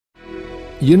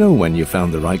You know when you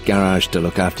found the right garage to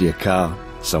look after your car?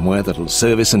 Somewhere that'll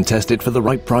service and test it for the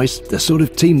right price, the sort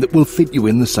of team that will fit you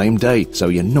in the same day, so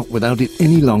you're not without it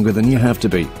any longer than you have to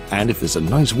be. And if there's a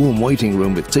nice warm waiting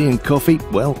room with tea and coffee,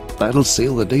 well, that'll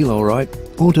seal the deal all right.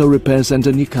 Auto Repair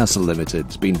Centre Newcastle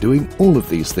Ltd's been doing all of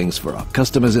these things for our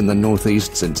customers in the North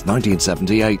East since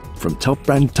 1978, from top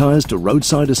brand tyres to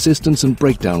roadside assistance and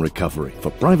breakdown recovery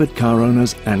for private car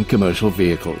owners and commercial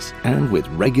vehicles, and with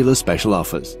regular special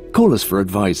offers. Call us for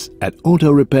advice at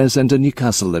Auto Repair Centre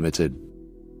Newcastle Ltd.